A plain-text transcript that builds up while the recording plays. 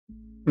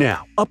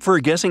Now, up for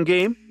a guessing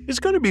game? It's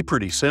going to be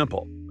pretty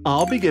simple.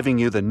 I'll be giving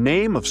you the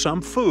name of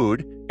some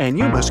food, and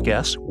you must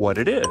guess what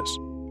it is.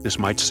 This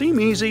might seem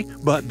easy,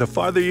 but the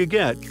farther you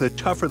get, the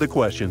tougher the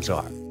questions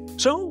are.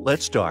 So,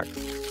 let's start.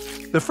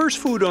 The first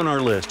food on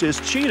our list is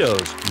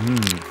Cheetos.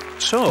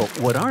 So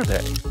what are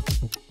they?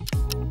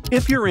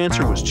 If your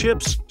answer was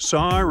chips,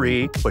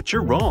 sorry, but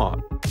you're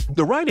wrong.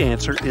 The right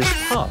answer is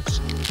puffs,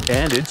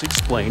 and it's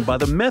explained by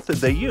the method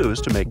they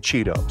use to make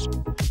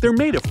Cheetos. They're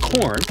made of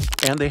corn,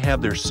 and they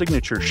have their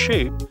signature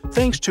shape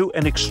thanks to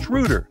an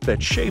extruder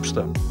that shapes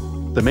them.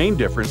 The main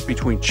difference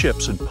between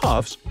chips and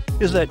puffs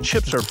is that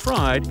chips are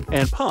fried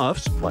and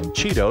puffs, like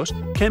Cheetos,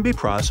 can be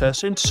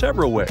processed in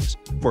several ways.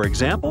 For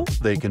example,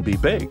 they can be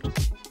baked.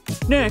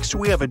 Next,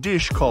 we have a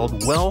dish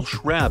called Welsh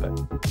Rabbit.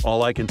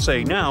 All I can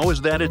say now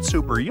is that it's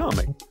super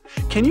yummy.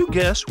 Can you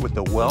guess what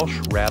the Welsh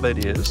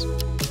Rabbit is?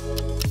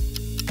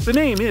 The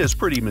name is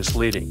pretty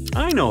misleading,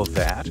 I know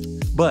that.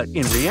 But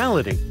in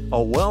reality,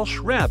 a Welsh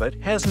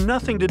Rabbit has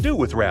nothing to do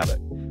with rabbit.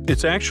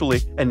 It's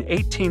actually an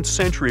 18th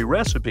century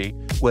recipe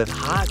with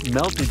hot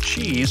melted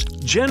cheese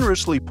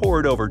generously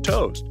poured over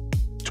toast.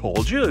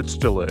 Told you it's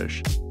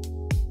delish.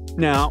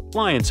 Now,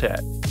 lion's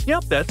head.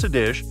 Yep, that's a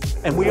dish,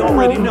 and we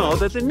already know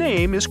that the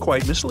name is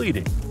quite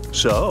misleading.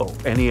 So,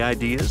 any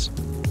ideas?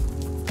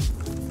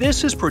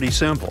 This is pretty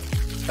simple.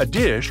 A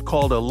dish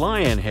called a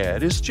lion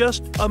head is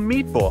just a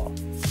meatball.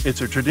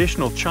 It's a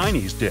traditional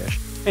Chinese dish,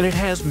 and it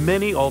has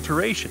many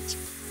alterations.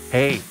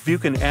 Hey, if you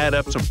can add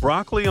up some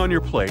broccoli on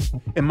your plate,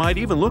 it might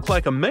even look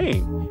like a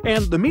mane,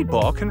 and the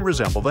meatball can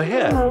resemble the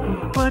head.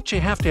 But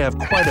you have to have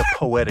quite a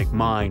poetic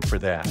mind for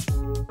that.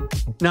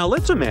 Now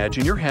let's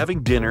imagine you're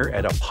having dinner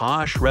at a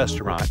posh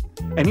restaurant,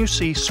 and you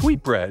see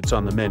sweetbreads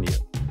on the menu.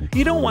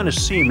 You don't want to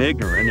seem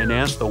ignorant and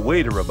ask the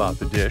waiter about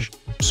the dish,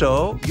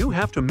 so you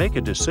have to make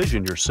a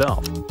decision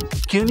yourself.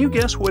 Can you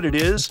guess what it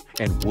is,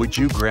 and would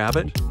you grab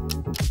it?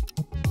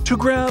 To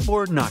grab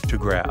or not to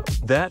grab?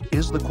 That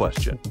is the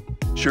question.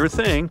 Sure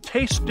thing,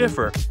 tastes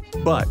differ,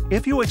 but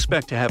if you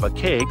expect to have a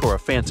cake or a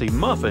fancy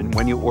muffin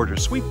when you order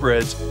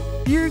sweetbreads,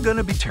 you're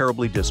gonna be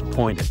terribly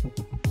disappointed.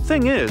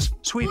 Thing is,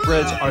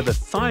 sweetbreads are the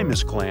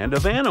thymus gland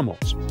of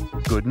animals.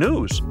 Good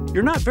news,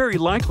 you're not very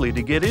likely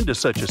to get into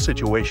such a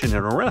situation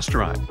in a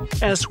restaurant,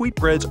 as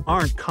sweetbreads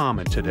aren't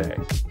common today.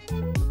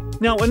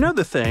 Now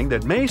another thing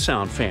that may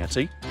sound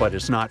fancy, but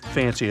it's not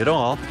fancy at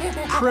all,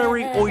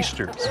 prairie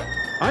oysters.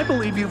 I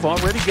believe you've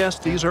already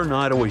guessed these are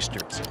not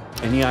oysters.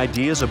 Any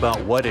ideas about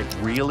what it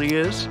really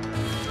is?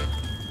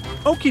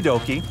 Okie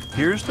dokie,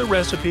 here's the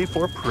recipe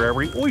for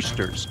prairie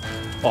oysters.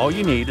 All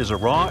you need is a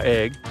raw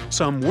egg,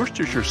 some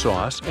Worcestershire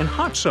sauce, and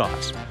hot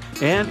sauce.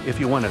 And if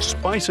you want to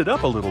spice it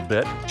up a little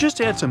bit,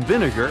 just add some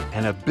vinegar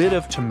and a bit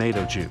of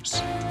tomato juice.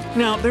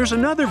 Now, there's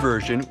another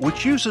version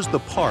which uses the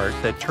part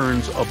that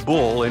turns a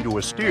bull into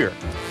a steer,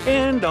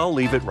 and I'll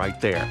leave it right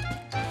there.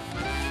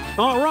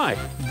 Alright,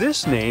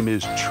 this name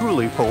is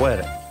truly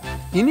poetic.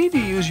 You need to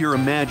use your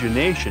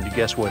imagination to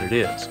guess what it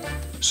is.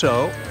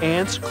 So,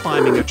 ants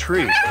climbing a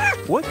tree.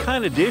 What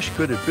kind of dish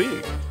could it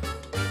be?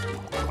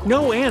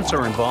 No ants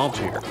are involved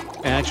here.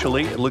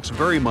 Actually, it looks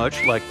very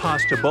much like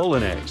pasta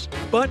bolognese,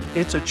 but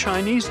it's a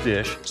Chinese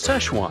dish,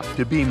 Szechuan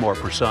to be more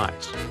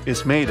precise.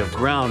 It's made of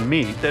ground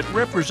meat that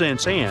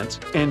represents ants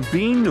and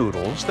bean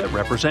noodles that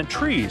represent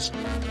trees.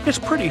 It's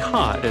pretty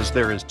hot as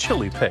there is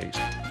chili paste.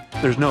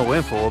 There's no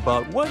info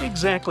about what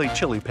exactly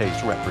chili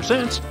paste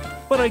represents,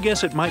 but I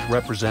guess it might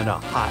represent a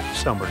hot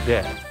summer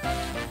day.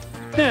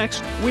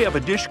 Next, we have a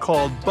dish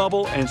called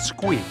Bubble and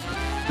Squeak.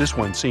 This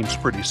one seems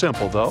pretty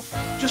simple though.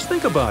 Just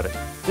think about it.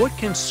 What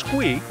can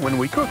squeak when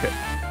we cook it?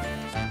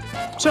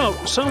 So,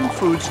 some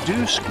foods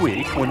do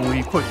squeak when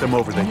we put them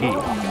over the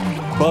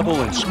heat.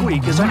 Bubble and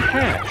Squeak is a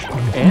hash,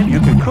 and you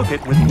can cook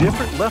it with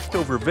different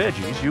leftover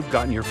veggies you've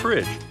got in your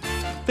fridge.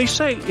 They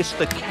say it's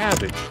the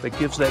cabbage that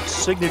gives that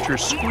signature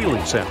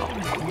squealing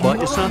sound,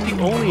 but it's not the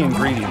only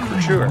ingredient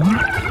for sure.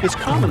 It's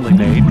commonly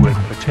made with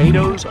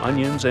potatoes,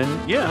 onions,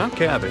 and yeah,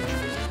 cabbage.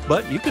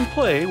 But you can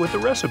play with the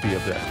recipe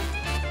of that.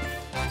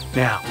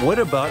 Now, what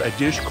about a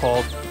dish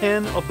called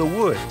Hen of the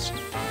Woods?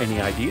 Any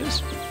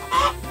ideas?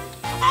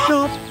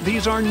 Nope,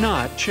 these are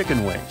not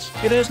chicken wings.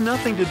 It has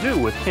nothing to do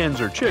with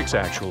hens or chicks,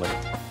 actually.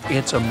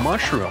 It's a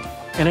mushroom,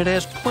 and it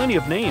has plenty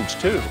of names,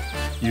 too.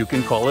 You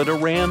can call it a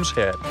ram's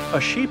head, a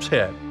sheep's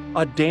head,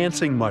 a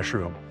dancing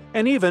mushroom,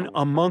 and even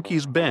a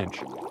monkey's bench.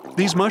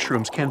 These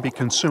mushrooms can be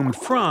consumed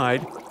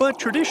fried, but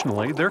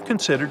traditionally they're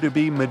considered to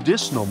be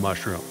medicinal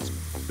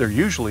mushrooms. They're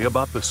usually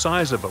about the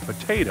size of a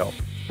potato,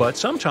 but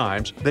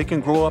sometimes they can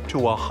grow up to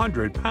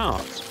 100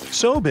 pounds.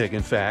 So big,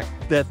 in fact,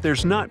 that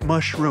there's not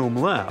much room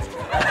left.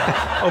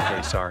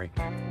 Okay, sorry.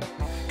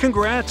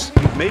 Congrats,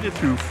 you've made it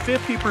through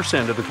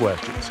 50% of the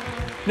questions.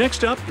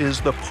 Next up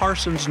is the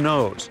parson's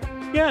nose.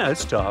 Yeah,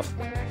 it's tough,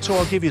 so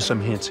I'll give you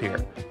some hints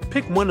here.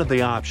 Pick one of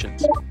the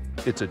options.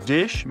 It's a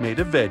dish made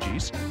of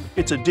veggies,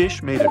 it's a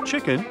dish made of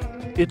chicken,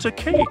 it's a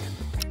cake.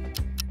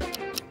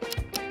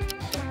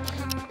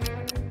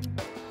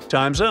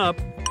 Time's up.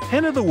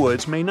 Hen of the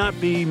Woods may not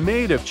be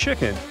made of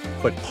chicken,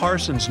 but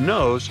parson's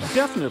nose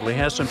definitely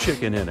has some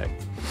chicken in it.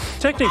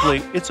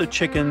 Technically, it's a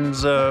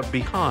chicken's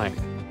behind.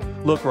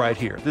 Look right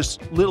here, this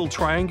little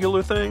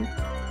triangular thing?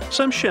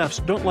 Some chefs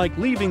don't like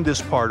leaving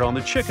this part on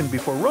the chicken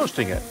before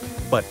roasting it,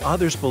 but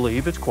others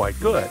believe it's quite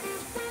good.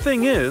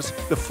 Thing is,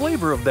 the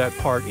flavor of that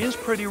part is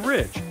pretty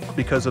rich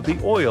because of the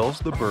oils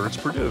the birds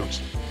produce.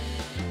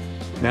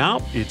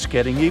 Now, it's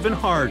getting even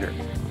harder.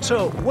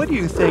 So, what do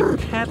you think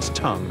cat's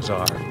tongues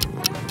are?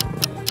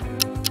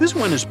 This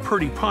one is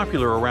pretty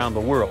popular around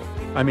the world.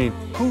 I mean,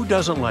 who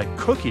doesn't like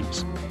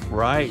cookies?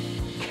 Right.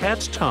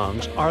 Cat's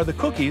tongues are the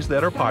cookies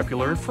that are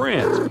popular in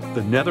France,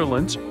 the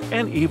Netherlands,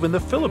 and even the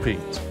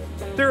Philippines.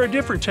 There are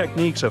different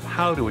techniques of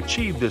how to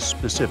achieve this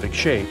specific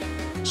shape.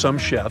 Some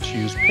chefs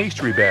use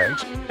pastry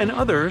bags, and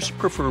others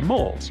prefer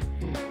molds.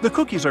 The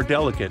cookies are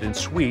delicate and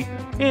sweet,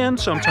 and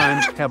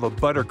sometimes have a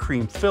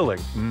buttercream filling.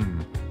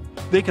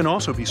 They can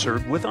also be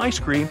served with ice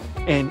cream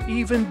and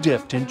even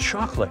dipped in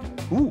chocolate.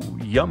 Ooh,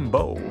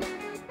 yumbo!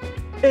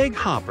 Egg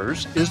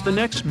hoppers is the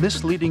next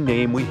misleading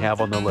name we have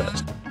on the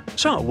list.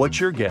 So, what's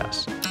your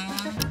guess?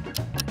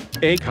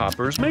 Egg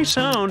hoppers may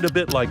sound a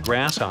bit like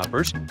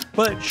grasshoppers,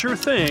 but sure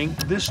thing,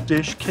 this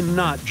dish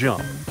cannot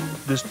jump.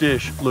 This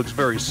dish looks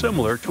very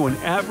similar to an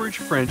average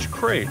French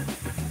crepe,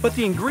 but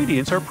the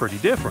ingredients are pretty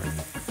different.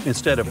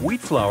 Instead of wheat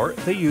flour,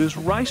 they use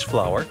rice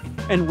flour,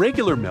 and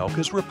regular milk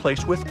is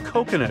replaced with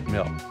coconut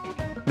milk.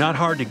 Not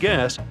hard to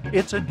guess,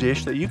 it's a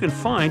dish that you can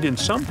find in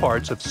some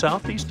parts of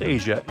Southeast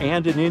Asia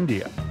and in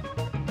India.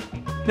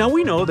 Now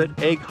we know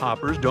that egg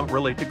hoppers don't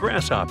relate to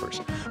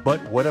grasshoppers,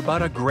 but what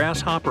about a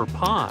grasshopper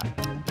pie?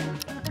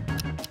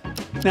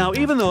 Now,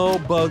 even though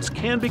bugs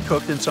can be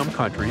cooked in some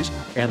countries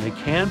and they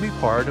can be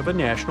part of a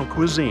national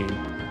cuisine,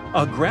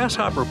 a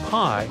grasshopper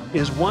pie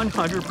is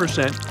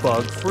 100%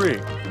 bug-free.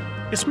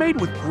 It's made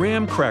with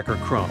graham cracker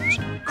crumbs,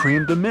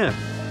 creme de menthe,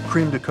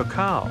 creme de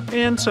cacao,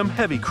 and some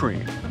heavy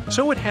cream,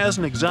 so it has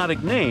an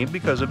exotic name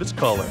because of its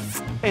color,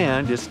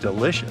 and it's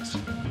delicious.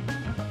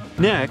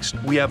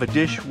 Next, we have a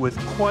dish with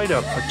quite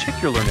a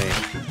particular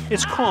name.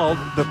 It's called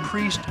the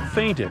priest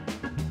fainted.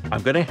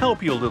 I'm going to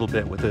help you a little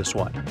bit with this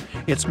one.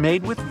 It's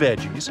made with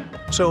veggies,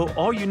 so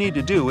all you need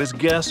to do is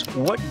guess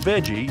what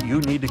veggie you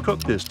need to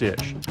cook this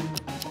dish.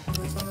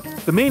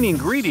 The main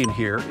ingredient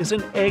here is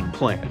an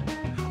eggplant.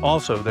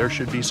 Also, there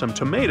should be some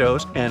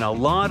tomatoes and a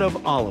lot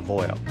of olive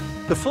oil.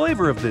 The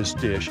flavor of this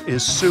dish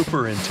is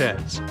super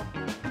intense.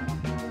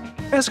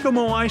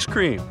 Eskimo ice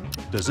cream.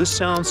 Does this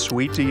sound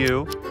sweet to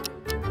you?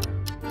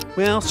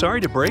 Well,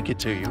 sorry to break it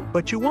to you,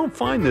 but you won't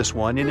find this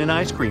one in an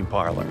ice cream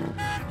parlor.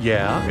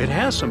 Yeah, it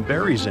has some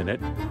berries in it,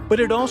 but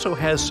it also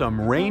has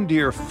some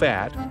reindeer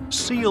fat,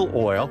 seal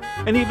oil,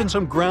 and even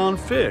some ground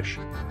fish.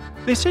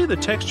 They say the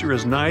texture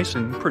is nice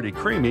and pretty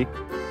creamy,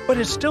 but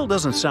it still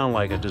doesn't sound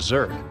like a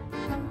dessert.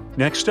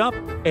 Next up,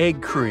 egg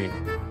cream.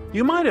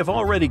 You might have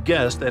already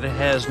guessed that it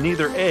has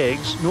neither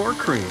eggs nor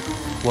cream.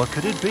 What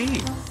could it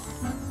be?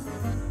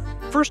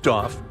 First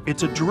off,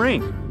 it's a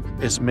drink.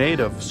 It's made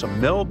of some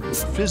milk,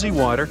 fizzy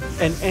water,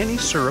 and any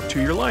syrup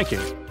to your liking.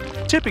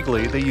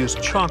 Typically, they use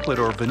chocolate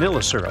or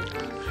vanilla syrup.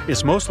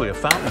 It's mostly a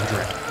fountain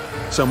drink.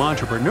 Some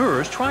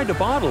entrepreneurs tried to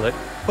bottle it,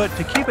 but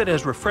to keep it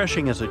as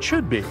refreshing as it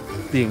should be,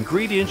 the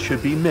ingredients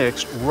should be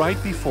mixed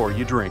right before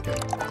you drink it.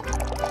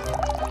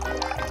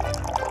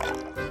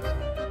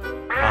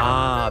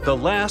 The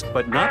last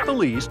but not the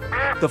least,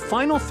 the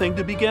final thing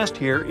to be guessed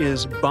here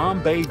is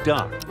Bombay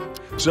duck.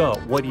 So,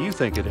 what do you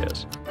think it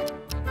is?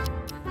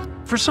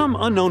 For some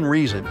unknown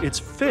reason, it's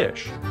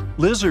fish.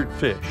 Lizard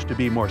fish, to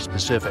be more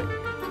specific.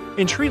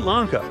 In Sri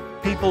Lanka,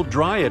 people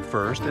dry it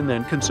first and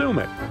then consume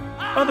it.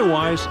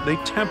 Otherwise, they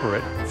temper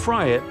it,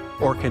 fry it,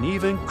 or can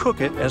even cook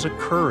it as a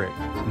curry.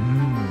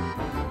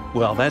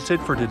 Well, that's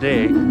it for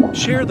today.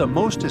 Share the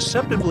most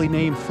deceptively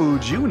named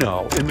foods you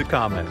know in the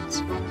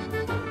comments.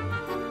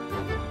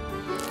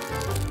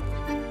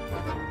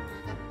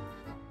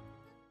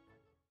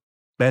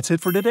 That's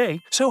it for today.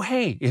 So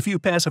hey, if you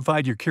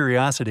pacified your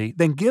curiosity,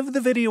 then give the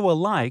video a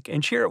like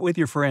and share it with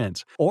your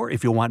friends. Or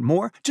if you want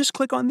more, just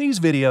click on these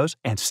videos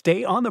and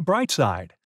stay on the bright side.